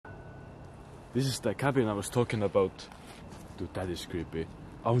This is the cabin I was talking about. Dude, that is creepy.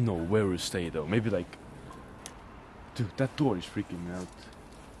 I don't know where we'll stay though. Maybe like... Dude, that door is freaking me out.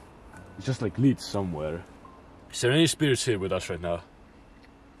 It just like leads somewhere. Is there any spirits here with us right now?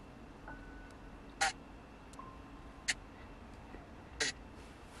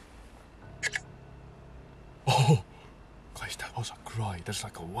 Oh! Guys, that was a cry. There's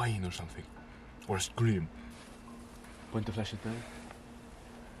like a whine or something. Or a scream. Point the flashlight there.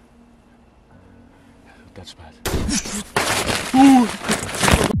 That's bad.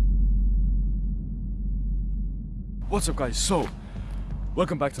 What's up guys? So,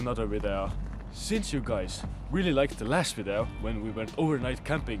 welcome back to another video. Since you guys really liked the last video when we went overnight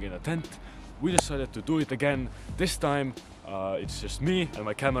camping in a tent, we decided to do it again. This time it's just me and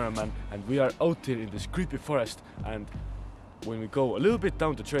my cameraman, and we are out here in this creepy forest, and when we go a little bit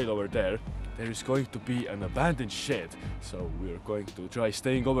down the trail over there, there is going to be an abandoned shed. So we are going to try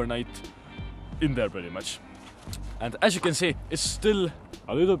staying overnight in there pretty much. And as you can see, it's still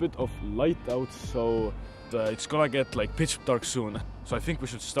a little bit of light out, so it's gonna get like pitch dark soon. So I think we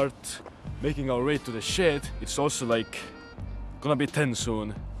should start making our way to the shed. It's also like gonna be 10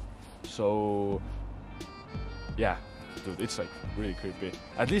 soon. So yeah, dude, it's like really creepy.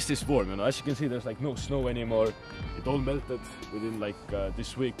 At least it's warm, you know. As you can see, there's like no snow anymore. It all melted within like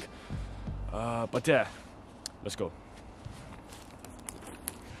this week. But yeah, let's go.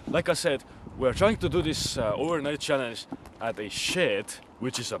 Like I said, we're trying to do this overnight challenge at a shed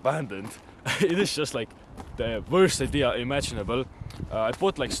which is abandoned. It is just like the worst idea imaginable. I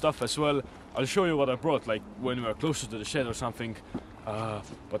bought like stuff as well. I'll show you what I brought like when we are closer to the shed or something.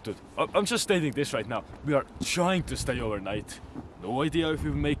 But dude, I'm just stating this right now. We are trying to stay overnight. No idea if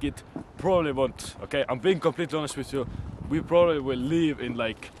we make it. Probably won't. Okay, I'm being completely honest with you. We probably will leave in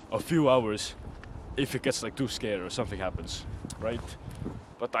like a few hours if it gets like too scary or something happens, right?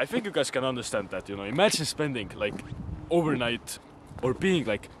 But I think you guys can understand that, you know. Imagine spending like overnight or being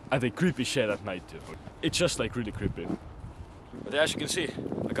like at a creepy shed at night, you know. It's just like really creepy. But as you can see,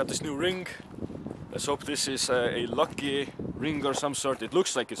 I got this new ring. Let's hope this is a lucky ring or some sort. It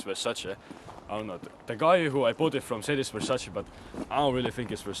looks like it's Versace. I don't know. The guy who I bought it from said it's Versace, but I don't really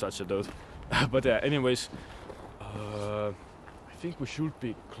think it's Versace, dude. But yeah, anyways, I think we should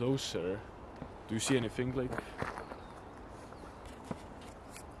be closer. Do you see anything like?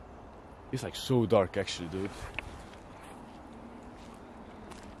 It's like so dark actually, dude.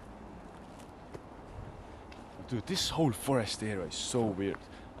 Dude, this whole forest area is so weird.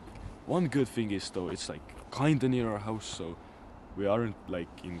 One good thing is though, it's like kinda near our house, so we aren't like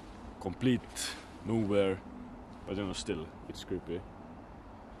in complete nowhere. But you know, still, it's creepy.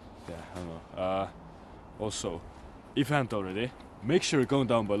 Yeah, I don't know. Also, if you haven't already, make sure you're going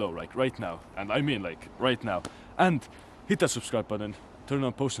down below, like right now. And I mean like right now. And hit that subscribe button. Turn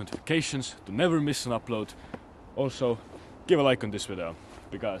on post notifications to never miss an upload. Also, give a like on this video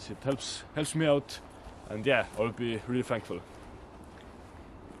because it helps me out, and yeah, I'll be really thankful.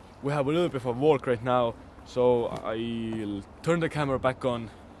 We have a little bit of a walk right now, so I'll turn the camera back on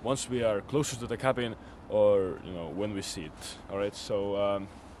once we are closer to the cabin, or you know, when we see it. All right, so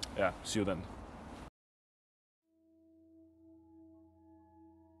yeah, see you then.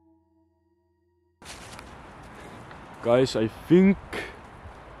 Guys, I think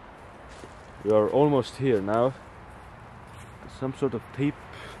we are almost here now. Some sort of tape,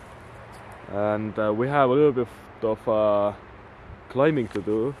 and we have a little bit of climbing to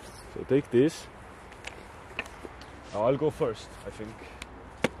do. So take this. I'll go first, I think.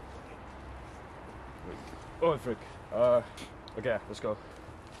 Wait. Oh frick. Okay, let's go.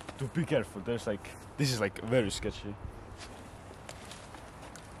 Do be careful. There's like, this is like very sketchy.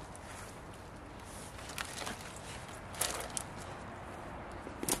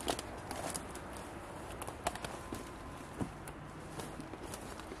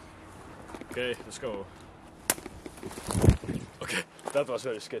 Okay, let's go. Okay, that was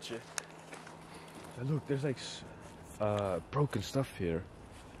very sketchy. And look, there's like broken stuff here.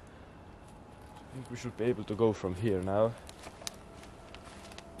 I think we should be able to go from here now.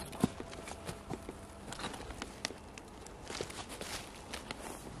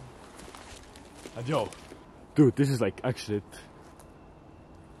 And yo, dude, this is like actually it.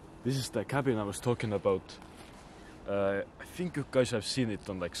 This is the cabin I was talking about. I think you guys have seen it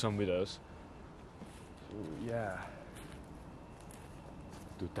on like some videos. So yeah.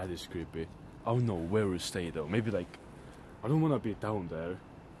 Dude, that is creepy. I don't know where we'll stay though. Maybe like, I don't want to be down there.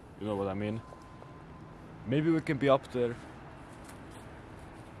 You know what I mean? Maybe we can be up there.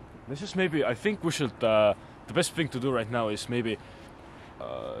 Let's just maybe, I think we should, the best thing to do right now is maybe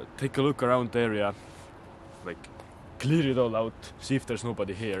take a look around the area. Like, clear it all out, see if there's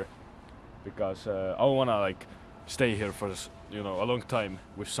nobody here. because I wanna like stay here for you know a long time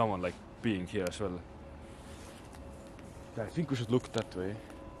with someone like being here as well. I think we should look that way.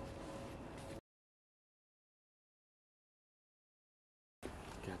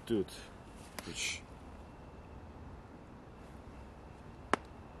 Yeah, dude. Which? I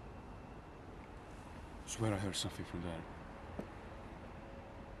swear I heard something from there.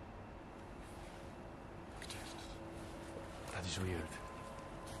 That is weird.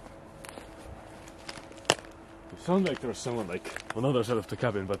 It sounds like there was someone like on the other side of the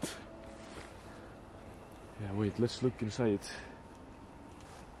cabin, but yeah, wait, let's look inside.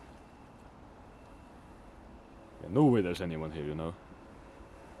 Yeah, no way there's anyone here, you know.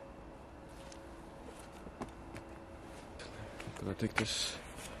 I'm gonna take this.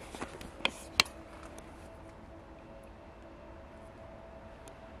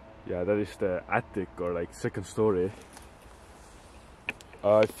 Yeah, that is the attic or like second story.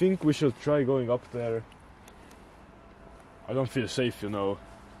 I think we should try going up there. I don't feel safe, you know,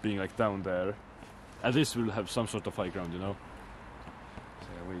 being like down there. At least we'll have some sort of high ground, you know. So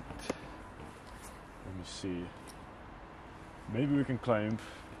yeah, wait. Let me see. Maybe we can climb.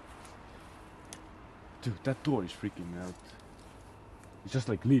 Dude, that door is freaking me out. It just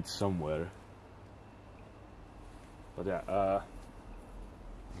like leads somewhere. But yeah,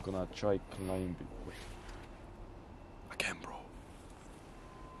 I'm gonna try climbing. Wait. Again, bro.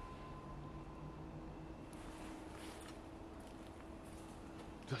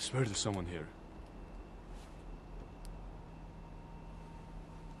 I swear there's someone here.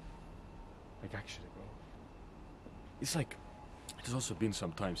 Like actually, bro. It's like, it's also been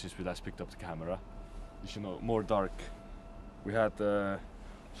some time since we last picked up the camera. It's, you know, more dark. We had some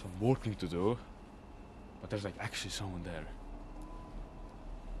walking to do, but there's like actually someone there.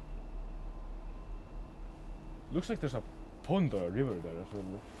 Looks like there's a pond or a river there as well.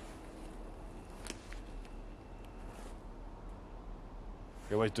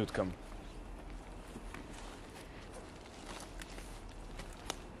 Okay, wait, dude, come.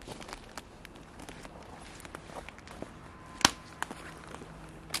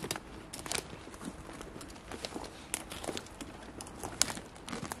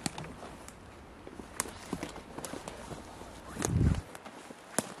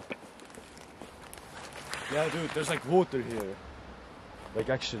 Yeah, dude, there's like water here. Like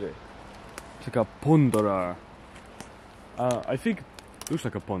actually, it's like a pond or a. I think it looks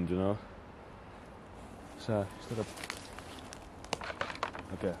like a pond, you know. So it's not a.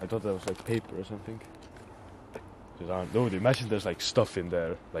 Okay, I thought that was like paper or something. Dude, imagine there's like stuff in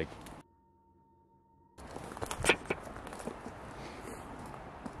there, like.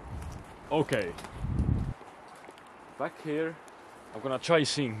 Okay. Back here, I'm gonna try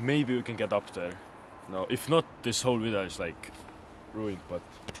seeing maybe we can get up there. No, if not, this whole video is like ruined, but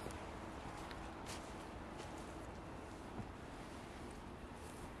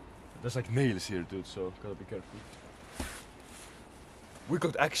there's like nails here, dude, so gotta be careful. We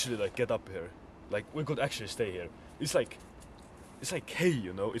could actually like get up here. Like we could actually stay here. It's like hay,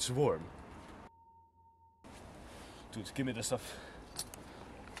 you know, it's warm. Dude, give me the stuff.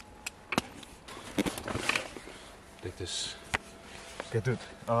 Take this. Okay, dude.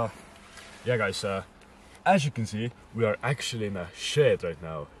 Yeah, guys, as you can see, we are actually in a shed right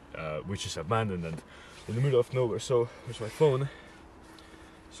now, which is abandoned and in the middle of nowhere. So, here's my phone.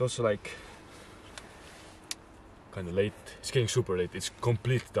 It's also like kind of late. It's getting super late. It's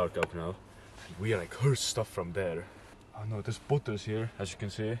completely dark out now. And we like heard stuff from there. Oh no, there's bottles here, as you can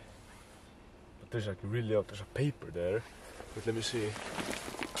see. But there's like really up. There's a paper there. But let me see.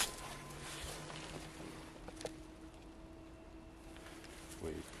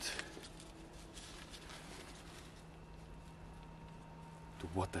 Wait.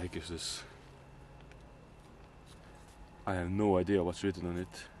 What the heck is this? I have no idea what's written on it.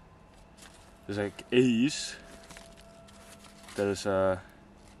 There's like A's. There's a.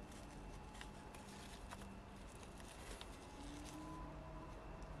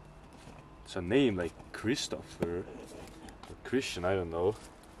 It's a name like Christopher or Christian, I don't know.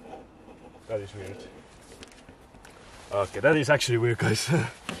 That is weird. Okay, that is actually weird, guys.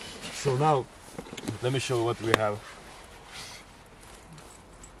 So now, let me show you what we have.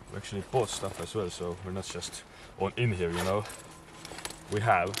 We actually bought stuff as well, so we're not just on in here, you know. We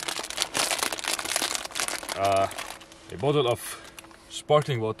have a bottle of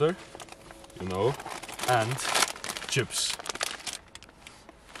sparkling water, you know, and chips.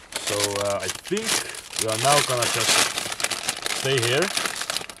 So I think we are now gonna just stay here.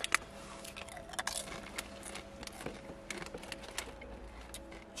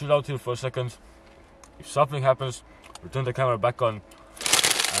 Chill out here for a second. If something happens, we turn the camera back on.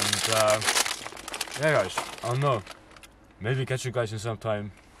 And yeah guys, I don't know. Maybe catch you guys in some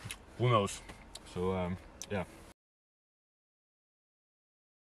time. Who knows? So yeah.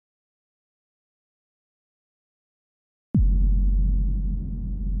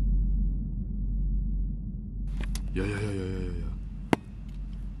 Yeah.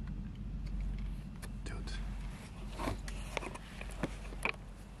 Dude.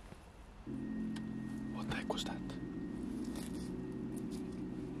 What the heck was that?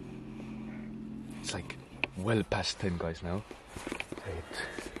 It's like well past 10 guys now. Wait.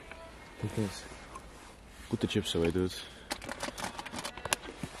 Look at this. Put the chips away, dude.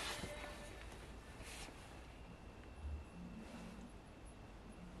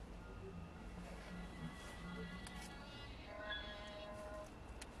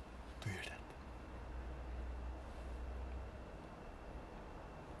 Do you hear that?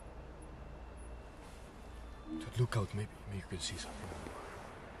 Dude, look out, maybe you can see something.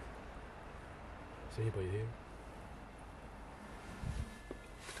 Is anybody here?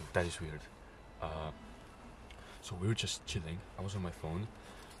 Dude, that is weird. So we were just chilling. I was on my phone.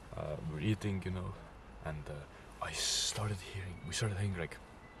 We were eating, you know, and we started hearing like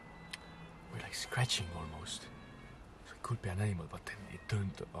we're like scratching almost. So it could be an animal, but then it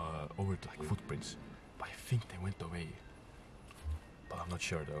turned over to like footprints. But I think they went away. But I'm not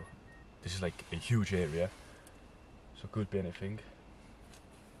sure though. This is like a huge area, so it could be anything.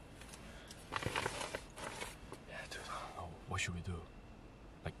 Yeah, dude, I don't know. What should we do?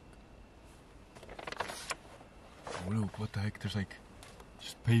 Like, oh look, what the heck? There's like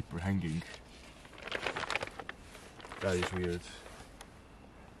just paper hanging. That is weird.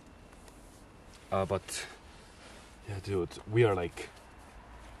 But yeah, dude, we are like,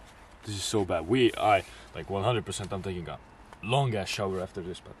 this is so bad. I like 100%. I'm taking a long ass shower after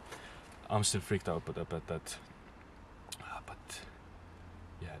this, but I'm still freaked out about that. But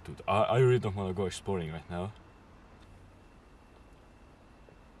yeah, dude, I really don't want to go exploring right now.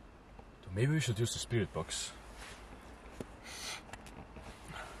 So maybe we should use the spirit box.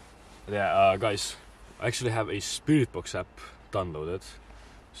 Yeah, guys, I actually have a spirit box app downloaded.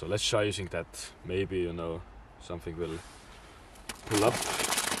 So let's try using that. Maybe, you know, something will pull up.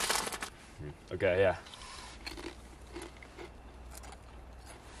 Okay, yeah.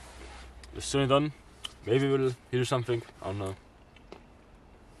 Let's turn it on. Maybe we'll hear something. I don't know.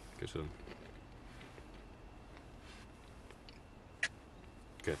 Okay, so.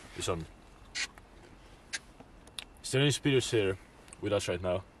 Okay, it's on. Is there any spirits here with us right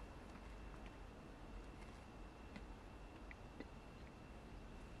now?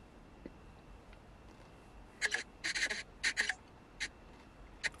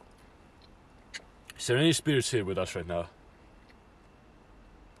 Is there any spirits here with us right now?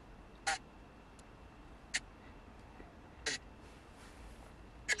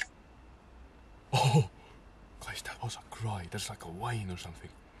 Oh! Guys, that was a cry. That's like a whine or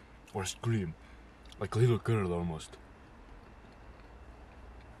something. Or a scream. Like a little girl almost.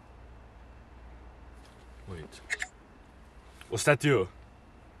 Wait. Was that you?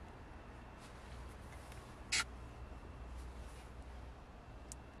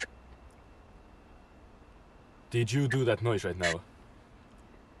 Did you do that noise right now?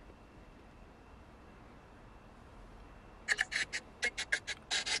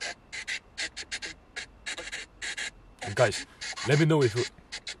 And guys, let me know if you...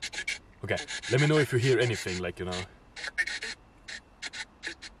 Okay, let me know if you hear anything, like, you know...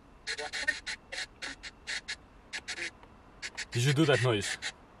 Did you do that noise?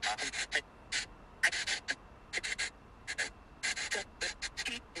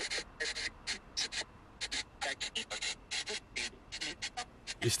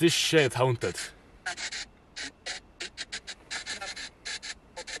 Is this shit haunted?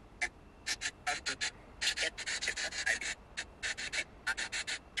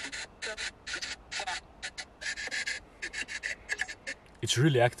 It's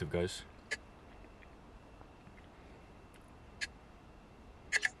really active, guys.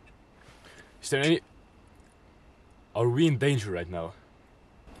 Is there any... Are we in danger right now?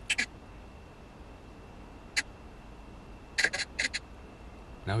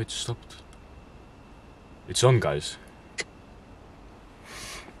 Now it stopped. It's on, guys.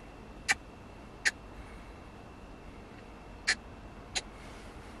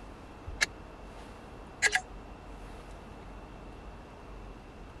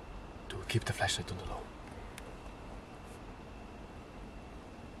 Dude, keep the flashlight on the low.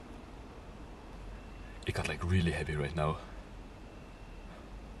 It got like really heavy right now.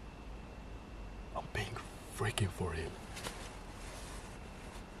 I'm being freaking for real.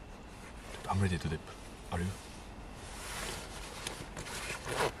 I'm ready to dip. Are you?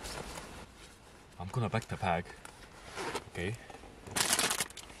 gonna back the bag. Okay.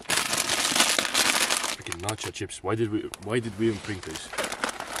 Freaking nacho chips. Why did we even bring this?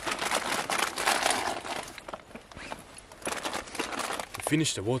 We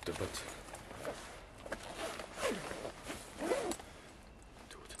finished the water, but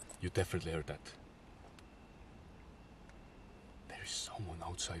dude, you definitely heard that. There is someone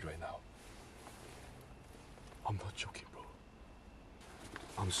outside right now. I'm not joking, bro.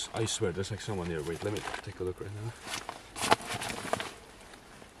 I swear, there's like someone here. Wait, let me take a look right now.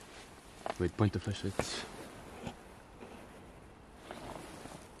 Wait, point the flashlight.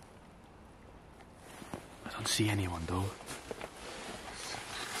 I don't see anyone though.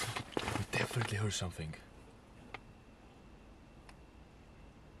 I definitely heard something.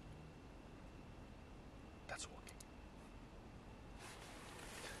 That's walking.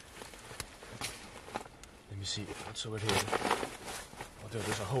 Let me see what's over here. Oh,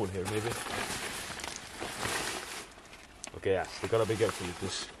 there's a hole here, maybe. Okay, yeah, we gotta be careful with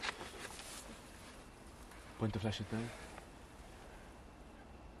this. Point the flashlight there.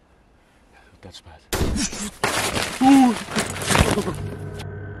 That's bad.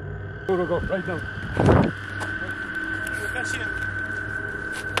 Go, right now. You can't see him.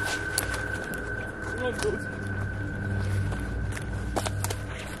 Come on, dude.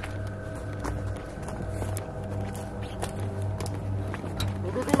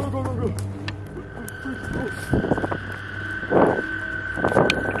 Go.